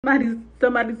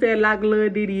Somebody said lock Lil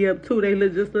Diddy up too. They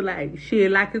look just alike. Shit,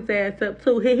 lock his ass up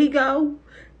too. Here he go.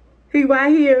 He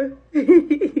right here.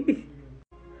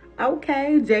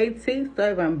 Okay, JT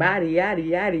serving body, yada,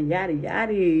 yada, yada,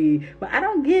 yada. But I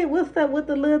don't get what's up with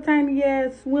the little tiny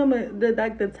ass swimmer,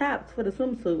 the tops for the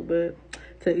swimsuit.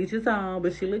 But to each his own,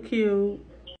 but she look cute.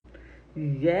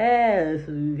 Yes,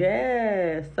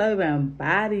 yes. Serving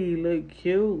body look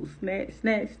cute. Snatch,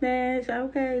 snatch, snatch.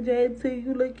 Okay, JT,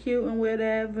 you look cute and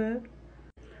whatever.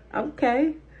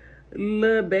 Okay.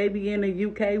 Little baby in the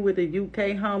UK with the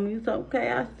UK homies. Okay,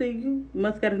 I see you.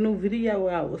 Must got a new video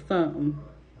out or something.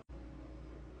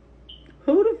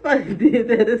 Who the fuck did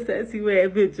that a Sexyy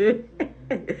Red picture?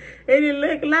 And it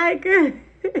look like her.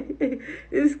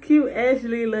 It's cute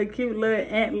Ashley, like cute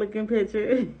little ant looking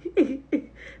picture.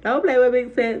 Don't play with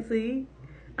Big Sexy.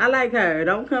 I like her.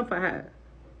 Don't come for her.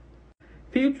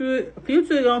 Future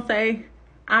gonna say,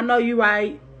 I know you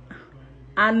right.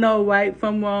 I know right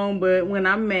from wrong, but when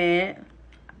I'm mad,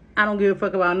 I don't give a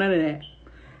fuck about none of that.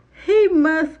 He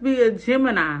must be a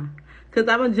Gemini. Because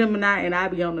I'm a Gemini and I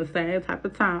be on the same type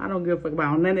of time. I don't give a fuck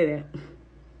about none of that.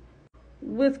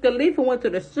 Wiz Khalifa went to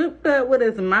the strip club with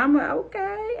his mama.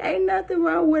 Okay, ain't nothing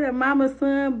wrong with a mama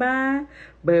son bond.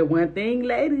 But one thing,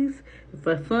 ladies, if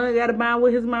a son got a bond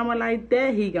with his mama like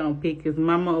that, he gonna pick his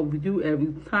mama over you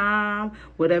every time.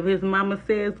 Whatever his mama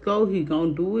says go, he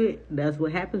gonna do it. That's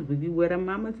what happens when you with a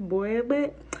mama's boy.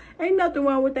 But ain't nothing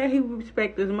wrong with that. He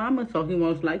respect his mama, so he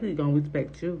most likely gonna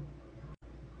respect you.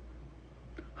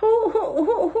 Who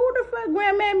the fuck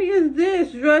grandmammy is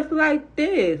this dressed like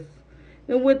this?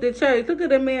 And with the church, look at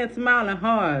the man smiling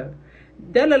hard.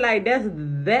 That look like that's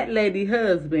that lady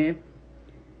husband.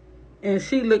 And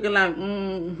she looking like,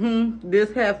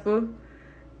 this heifer.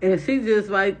 And she just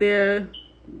right there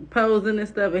posing and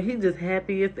stuff. And he just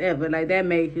happy as ever. Like that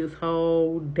made his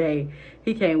whole day.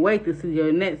 He can't wait to see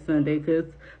her next Sunday. Because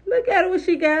look at what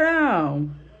she got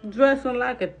on. Dressing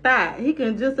like a thot. He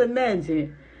can just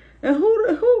imagine. And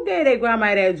who gave that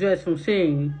grandma that dress from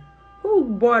Shein? Who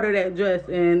bought her that dress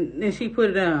and she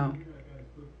put it on?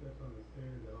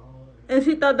 And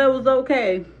she thought that was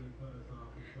okay.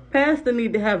 Pastor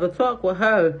need to have a talk with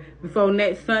her before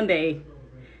next Sunday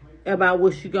about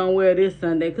what she gonna wear this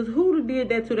Sunday. Because who did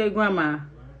that to their grandma?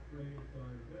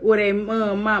 Or their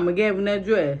mama gave them that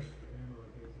dress?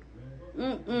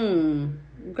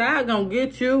 God gonna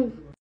get you.